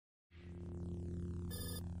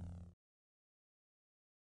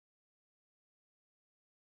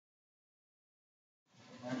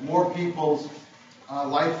more people's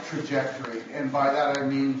life trajectory, and by that I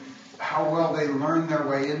mean how well they learn their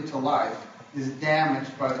way into life, is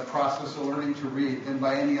damaged by the process of learning to read than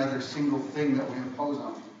by any other single thing that we impose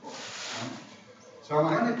on people. So I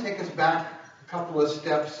want to take us back a couple of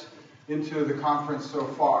steps into the conference so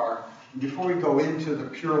far. And before we go into the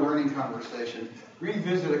pure learning conversation,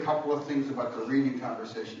 revisit a couple of things about the reading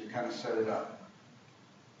conversation to kind of set it up.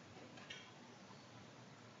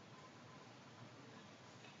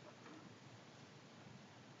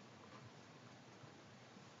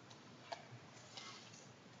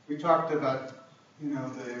 We talked about,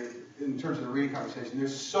 in terms of the reading conversation,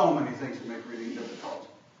 there's so many things that make reading difficult.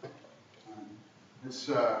 It's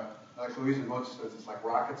like Louise and Moses says, it's like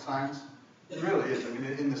rocket science. It really is. I mean,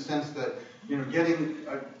 in the sense that, getting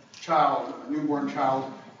a newborn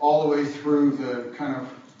child, all the way through the kind of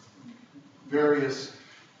various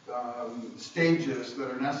stages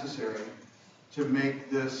that are necessary to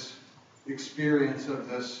make this experience of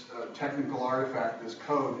this technical artifact, this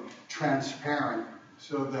code, transparent,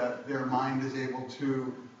 so that their mind is able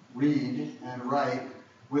to read and write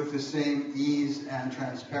with the same ease and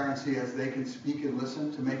transparency as they can speak and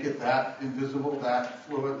listen, to make it that invisible, that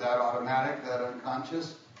fluid, that automatic, that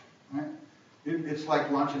unconscious. Right? It's like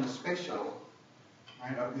launching a space shuttle.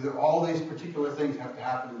 Right? All these particular things have to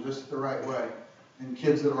happen just the right way. And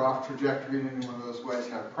kids that are off trajectory in any one of those ways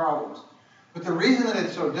have problems. But the reason that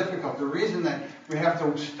it's so difficult, the reason that we have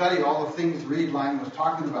to study all the things Reed-Line was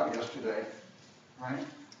talking about yesterday, right,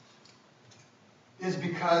 is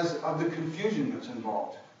because of the confusion that's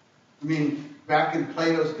involved. I mean, back in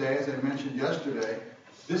Plato's day, as I mentioned yesterday,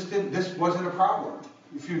 this wasn't a problem.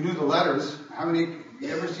 If you knew the letters, you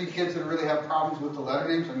ever see kids that really have problems with the letter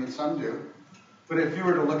names? I mean, some do. But if you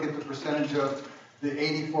were to look at the percentage of the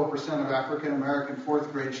 84% of African-American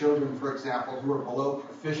fourth grade children, for example, who are below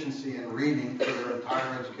proficiency in reading for their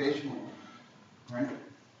entire education, right?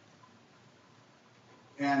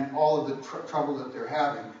 And all of the trouble that they're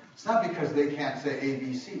having, it's not because they can't say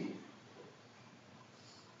ABC,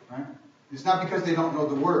 right? It's not because they don't know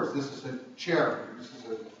the words. This is a chair. This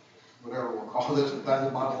is a, whatever we'll call this. That's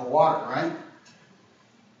a bottle of water, right?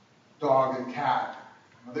 Dog and cat.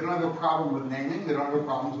 They don't have a problem with naming. They don't have a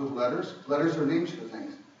problem with letters. Letters are names for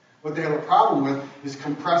things. What they have a problem with is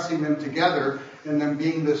compressing them together and them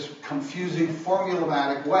being this confusing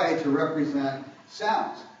formulaic way to represent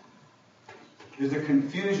sounds. There's a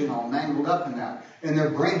confusion all mangled up in that. And their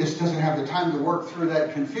brain just doesn't have the time to work through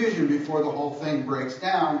that confusion before the whole thing breaks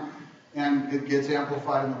down and it gets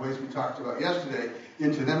amplified in the ways we talked about yesterday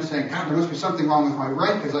into them saying, God, there must be something wrong with my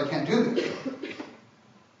brain because I can't do this.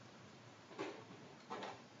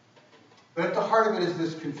 But at the heart of it is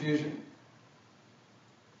this confusion.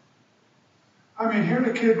 I mean, here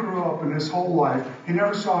the kid grew up in his whole life. He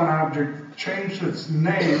never saw an object change its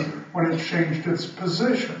name when it changed its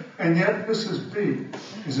position. And yet, this is B.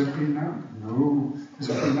 Is it B now? No. Is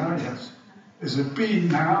it B now? Yes. Is it B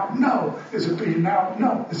now? No. Is it B now?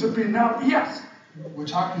 No. Is it B now? Yes. We're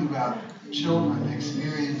talking about children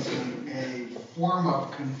experiencing a form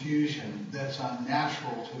of confusion that's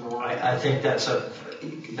unnatural to the world. I think that's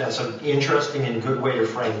an interesting and good way to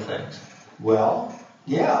frame things. Well,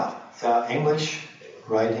 yeah. English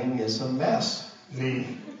writing is a mess. The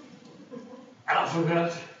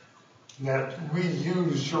alphabet that we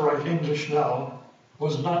use to write English now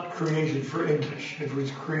was not created for English. It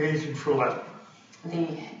was created for Latin.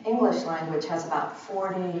 The English language has about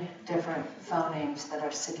 40 different phonemes that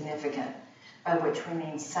are significant, by which we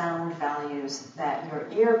mean sound values that your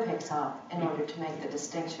ear picks up in order to make the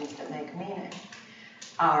distinctions that make meaning.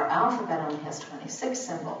 Our alphabet only has 26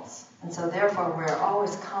 symbols, and so therefore we're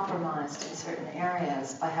always compromised in certain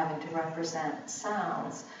areas by having to represent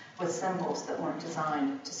sounds with symbols that weren't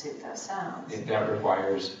designed to suit those sounds. That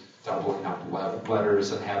requires doubling up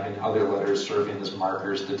letters and having other letters serving as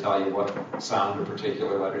markers to tell you what sound a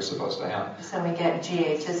particular letter is supposed to have. So we get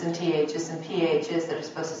GHs and THs and PHs that are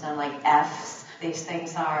supposed to sound like Fs. These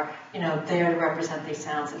things are, there to represent these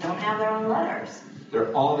sounds that don't have their own letters. There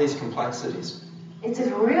are all these complexities. It's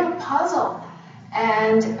a real puzzle,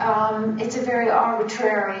 and it's a very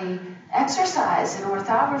arbitrary exercise in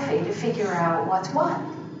orthography to figure out what's what.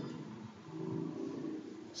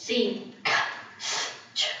 C, K,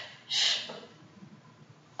 Ch, Sh,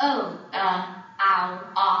 O, Ow,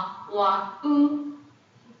 Ah, Wa, U,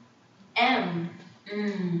 M,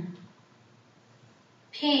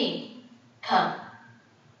 P, K,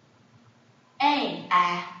 A, E,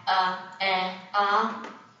 A,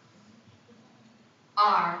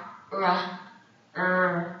 R,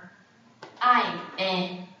 R,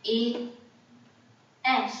 I, E,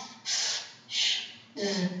 S, Sh,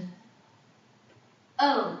 Z,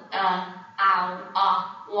 O,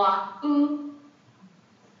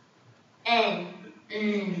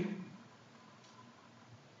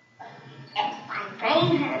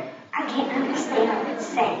 I can't understand what it's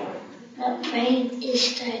saying. My brain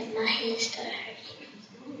is starting, my head started hurting.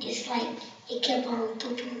 It's like it kept on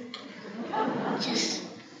boom, boom, boom, just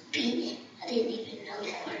beating. I didn't even know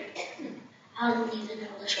the word. I don't even know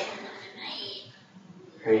what's going on in my head.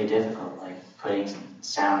 Very difficult, like putting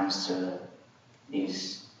sounds to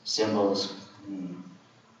these symbols,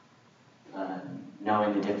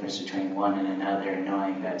 knowing the difference between one and another,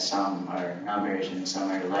 knowing that some are numbers and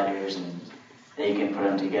some are letters, and that you can put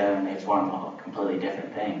them together and they form a completely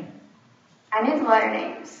different thing. I knew the letter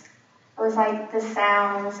names. It was like the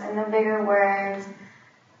sounds and the bigger words,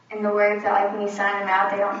 and the words that like when you sign them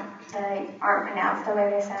out, they aren't pronounced the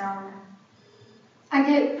way they sound. I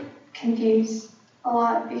get confused a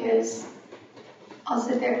lot because I'll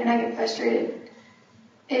sit there and I get frustrated.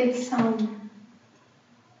 It's no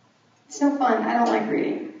fun. I don't like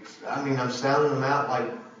reading. I mean, I'm sounding them out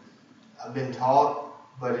like I've been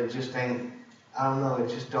taught, but it just ain't, I don't know, it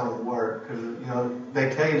just don't work. Because, you know,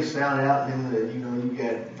 they tell you to sound it out, and then, you know, you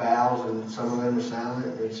get vowels, and some of them are silent,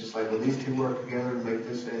 and it's just like, well, these two work together to make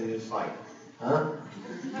this, and it's like, huh?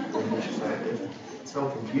 And it's just like, it's so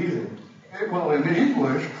confusing. Well, in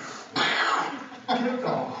English, get the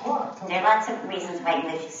what? There are lots of reasons why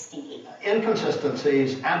English is sticky.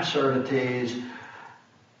 Inconsistencies, absurdities,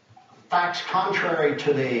 facts contrary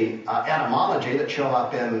to the etymology that show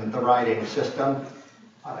up in the writing system.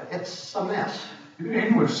 It's a mess.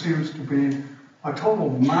 English seems to be a total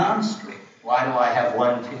monster. Why do I have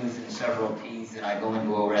one tooth and several teeth, and I go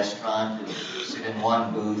into a restaurant and sit in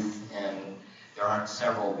one booth and there aren't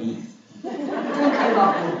several beef? Who came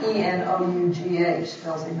up with E-N-O-U-G-H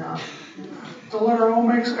spells enough? The letter O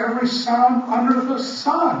makes every sound under the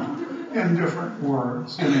sun in different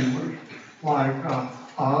words in English. Like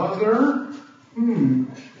other, you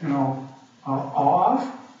know, off,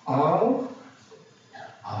 of.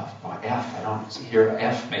 By F, I don't hear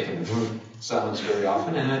F making sounds very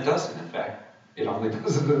often, and it doesn't, in fact. It only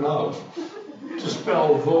does it in of. To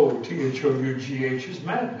spell vogue, T-H-O-U-G-H, is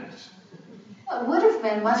madness. It would have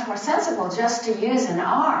been much more sensible just to use an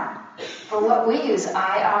R for what we use,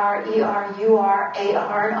 I-R, E-R, U-R,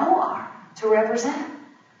 A-R, and O-R to represent.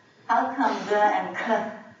 How come the and k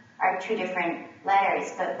are two different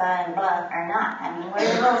letters, but ba and blah are not? I mean, what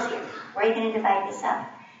are the rules here? Where are you going to divide this up?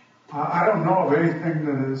 I don't know of anything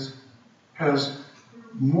that has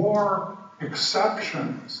more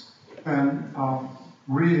exceptions than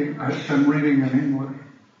reading in English.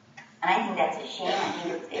 And I think that's a shame. I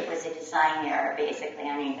think it was a design error, basically,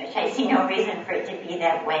 on English. I see no reason for it to be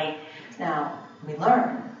that way. Now, we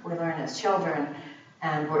learn as children,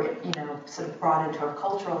 and we're, you know, sort of brought into a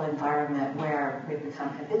cultural environment where we become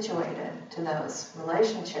habituated to those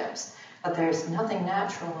relationships. But there's nothing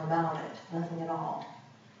natural about it, nothing at all.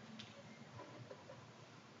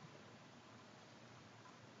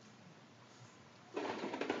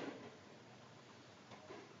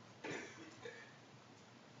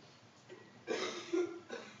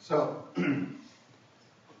 So,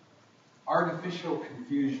 artificial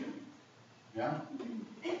confusion, yeah?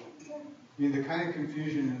 I mean, the kind of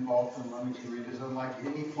confusion involved in learning to read is unlike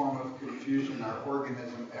any form of confusion our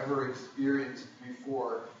organism ever experienced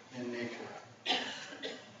before in nature.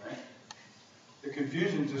 Right? The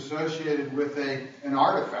confusion is associated with an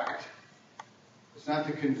artifact. It's not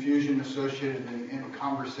the confusion associated in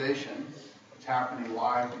conversation. It's happening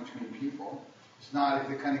live between people. It's not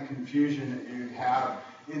the kind of confusion that you'd have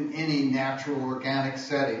in any natural organic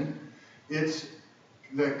setting. It's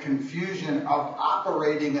the confusion of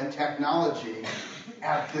operating a technology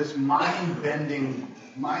at this mind-bending,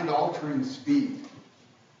 mind-altering speed.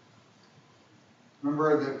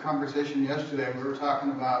 Remember the conversation yesterday, we were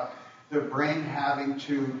talking about the brain having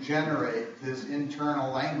to generate this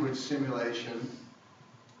internal language simulation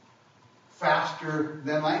faster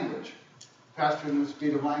than language, faster than the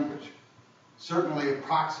speed of language. Certainly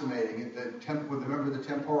approximating it. Remember the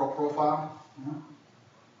temporal profile? Yeah.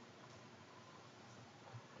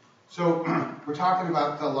 So we're talking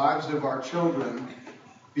about the lives of our children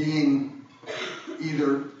being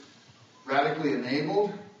either radically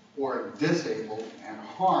enabled or disabled and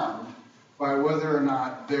harmed by whether or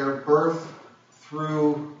not their birth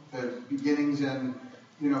through the beginnings in,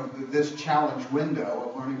 you know, this challenge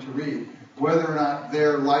window of learning to read, whether or not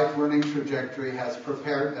their life learning trajectory has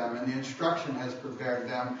prepared them and the instruction has prepared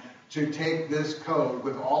them to take this code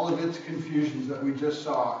with all of its confusions that we just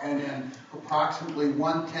saw and in approximately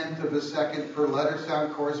 1/10 of a second per letter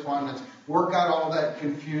sound correspondence, work out all that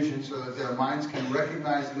confusion so that their minds can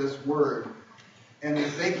recognize this word. And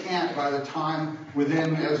if they can't, by the time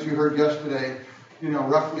within, as you heard yesterday, you know,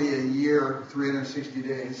 roughly a year, 360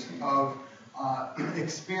 days of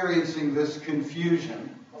experiencing this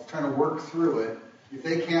confusion of trying to work through it, if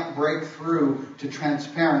they can't break through to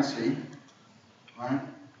transparency, right,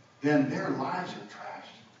 then their lives are trashed.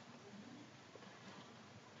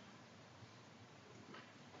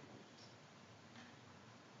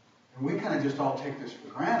 And we kind of just all take this for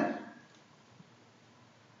granted.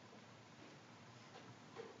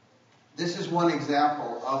 This is one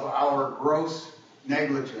example of our gross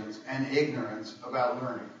negligence and ignorance about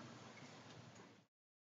learning.